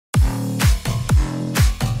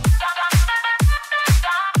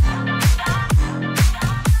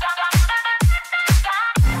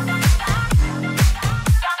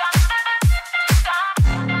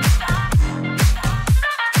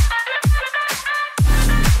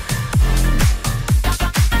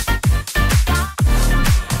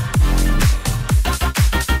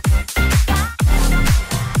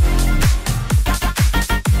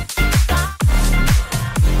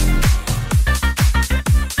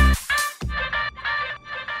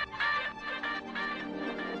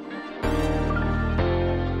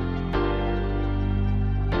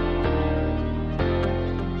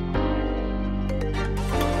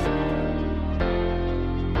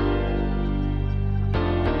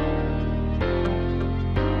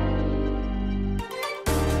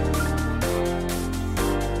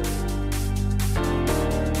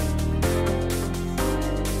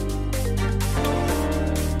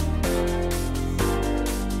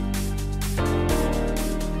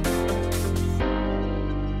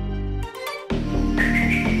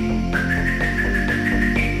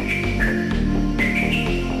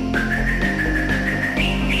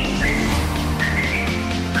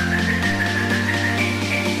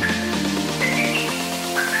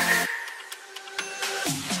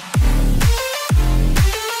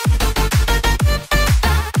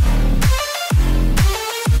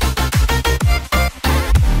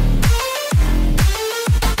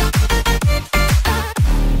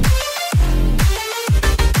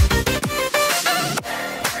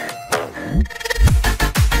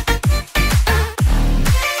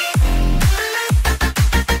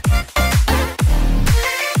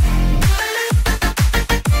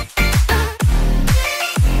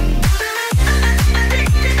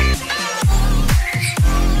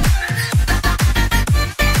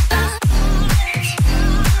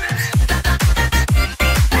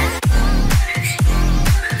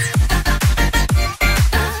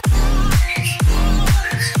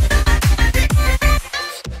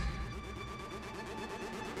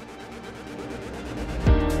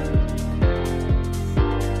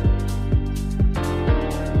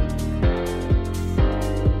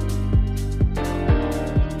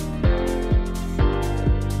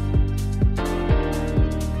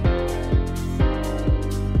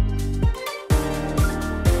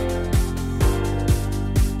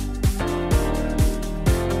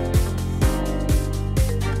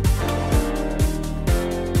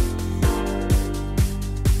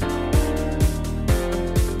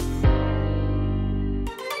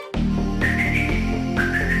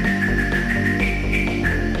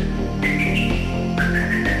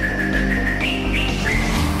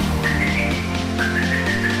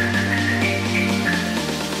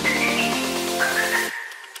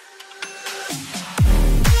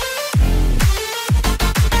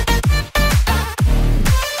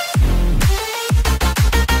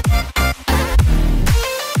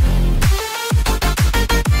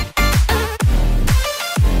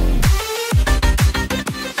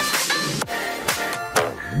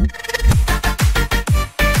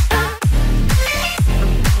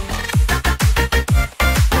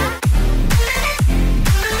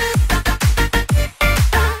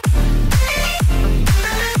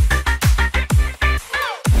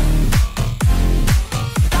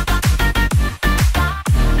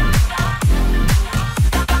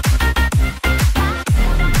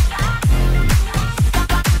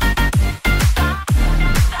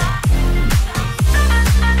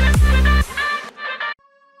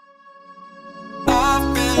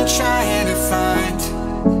find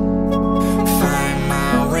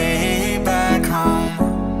my way back home.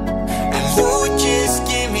 And Lord, just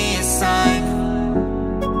give me a sign,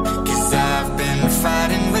 'cause I've been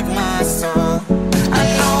fighting with my soul. I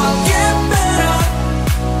know I'll get better,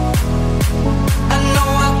 I know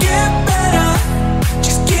I'll get better.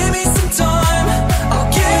 Just give me some time, I'll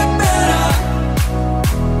get better.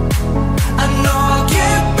 I know I'll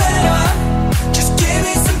get better, just give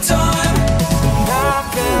me some time. I've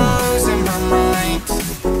been losing my mind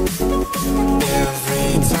every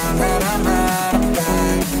time that I'm out of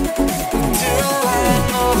bed. Do I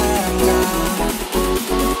know that I'm down,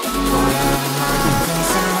 or am I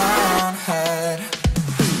convinced in my own head?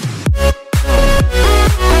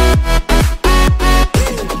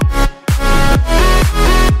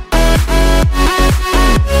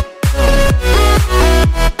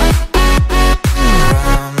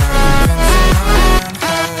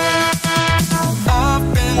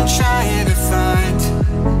 Trying to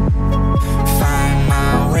find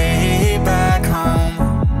my way back home.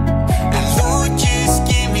 And Lord, just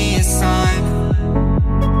give me a sign,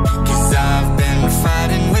 'cause I've been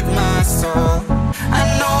fighting with my soul. I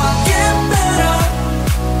know I'll get better,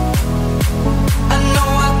 I know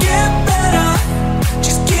I'll get better.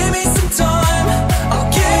 Just give me some time, I'll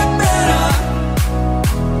get better.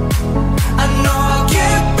 I know I'll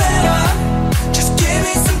get better, just give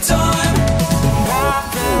me some time. I've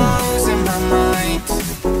been losing my mind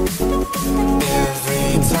every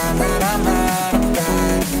time that I'm out of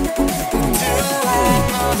bed. Do I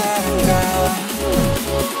know that I'm down,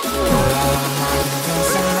 or am I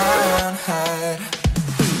convinced in my own head?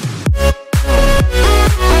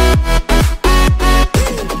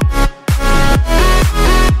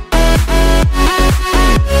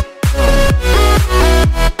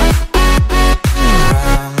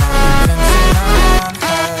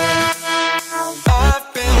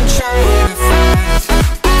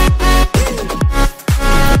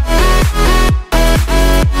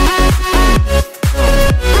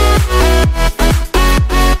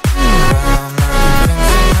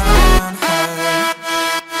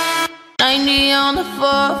 On the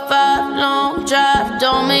 4-5 long drive,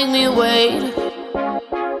 don't make me wait.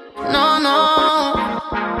 No, no.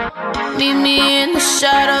 Meet me in the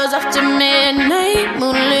shadows after midnight,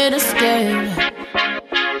 moonlit escape.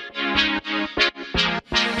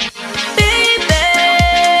 Baby,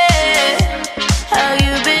 how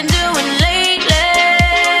you been doing lately?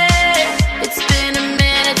 It's been a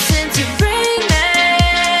minute since you bring me.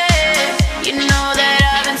 You know that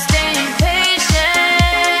I've been staying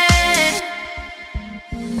patient.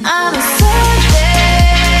 I'm a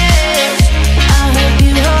savage, I hope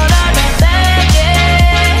you hold all the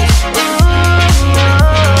baggage. Ooh,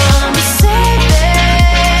 I'm a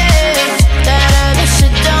savage, that other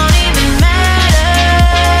shit don't even matter.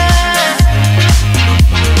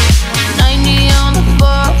 90 on the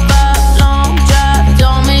 4-5 long drive,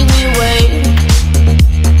 don't make me wait.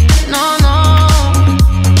 No, no.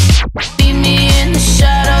 Meet me in the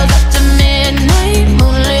shadows after midnight,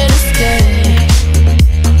 moonlit escape.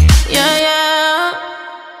 Yeah, yeah.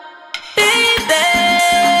 Baby,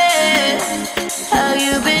 how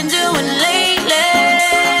you been doing lately?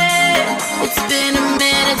 It's been a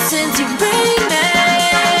minute since you bring me.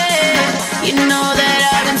 You know that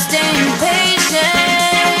I've been staying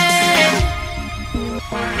patient.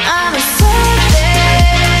 I'm a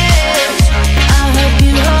savage, I hope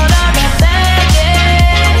you hold all that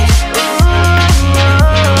baggage. Ooh,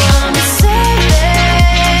 I'm a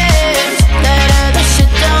savage, that other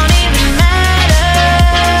shit don't even matter.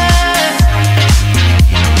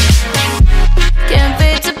 Can't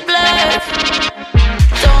fade to black,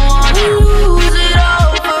 don't wanna lose it all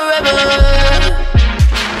forever.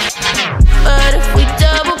 But if we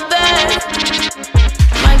double back,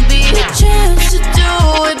 might be a chance to do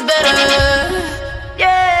it better.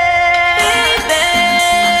 Yeah, baby,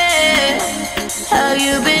 how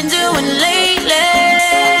you been doing lately?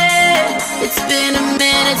 It's been a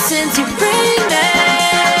minute since you bring me.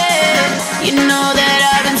 You know that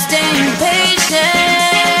I've been staying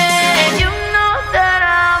patient. You know that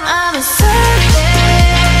I'm a savage,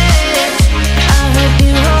 I hope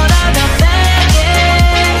you hold all the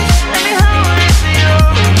baggage. Let me hold it for you.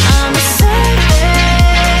 I'm a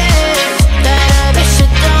savage, that other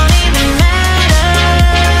shit don't even matter.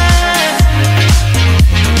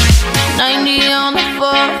 90 on the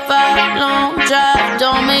 4-5 long drive,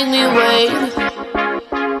 don't make me wait.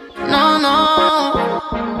 No, no.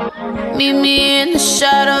 Meet me in the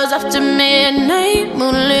shadows after midnight,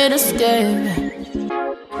 moonlit escape.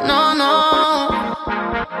 No, no.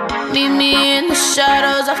 Meet me in the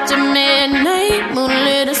shadows after midnight,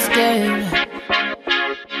 moonlit escape.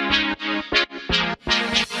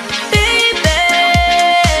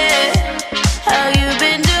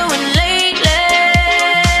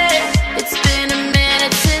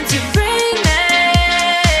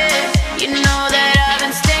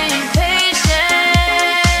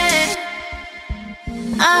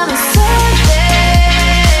 I'm a savage.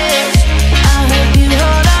 I hope you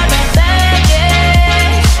hold all that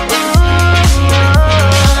baggage. Ooh,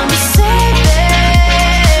 I'm a savage.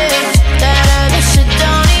 That other shit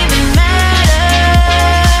don't even matter.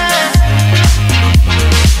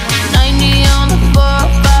 90 on the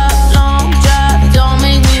 4-5 long drive, don't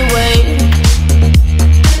make me wait.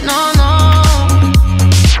 No, no.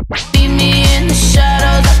 Meet me in the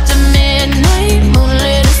shadows after midnight,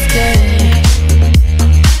 moonlit escape.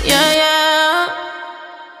 Yeah, yeah.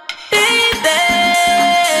 Baby,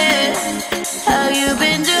 how you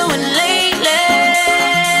been doing lately?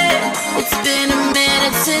 It's been a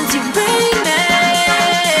minute since you bring me.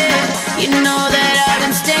 You know that I've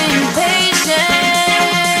been staying patient.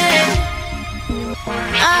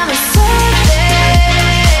 I'm a savage.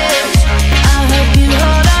 I hope you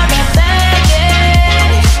hold all that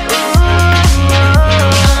baggage. Ooh,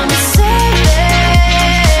 I'm a savage.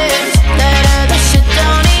 That other shit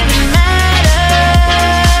don't even matter.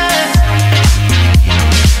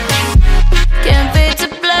 Can't fade to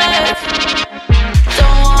black.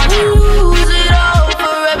 Don't wanna lose it all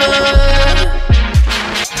forever.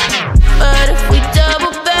 But if we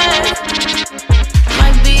double back,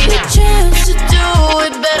 might be a chance to do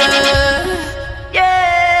it better.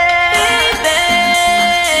 Yeah, baby,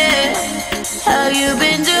 how you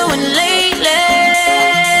been doing lately?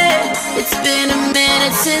 It's been a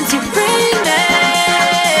minute since you bring me.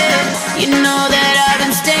 You know that I've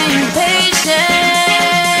been staying patient.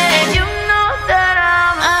 You know that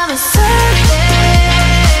I'm a savage.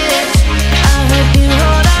 I hope you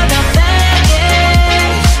hold all that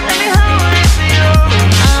baggage. Let me hold it for you.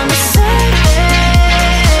 I'm a savage.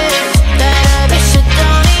 That other shit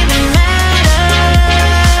don't even matter.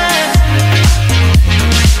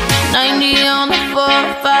 90 on the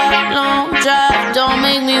 4-5 long drive, don't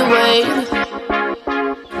make me wait.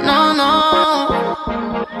 No, no.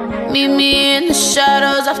 Meet me in the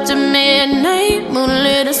shadows after midnight,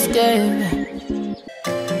 moonlit escape.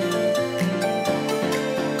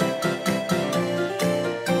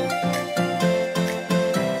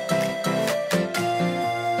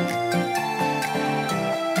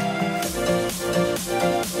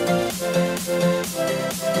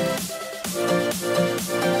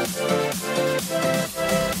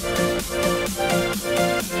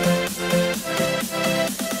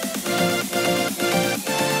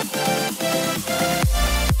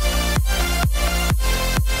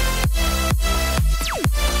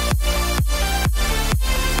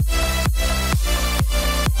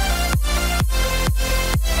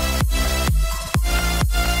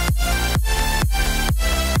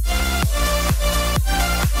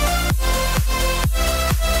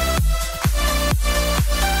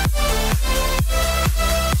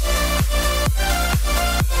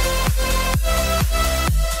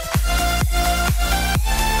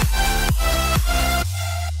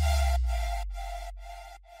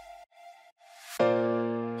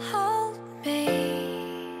 Hold me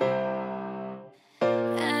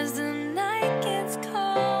as the night gets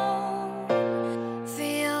cold.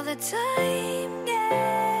 Feel the touch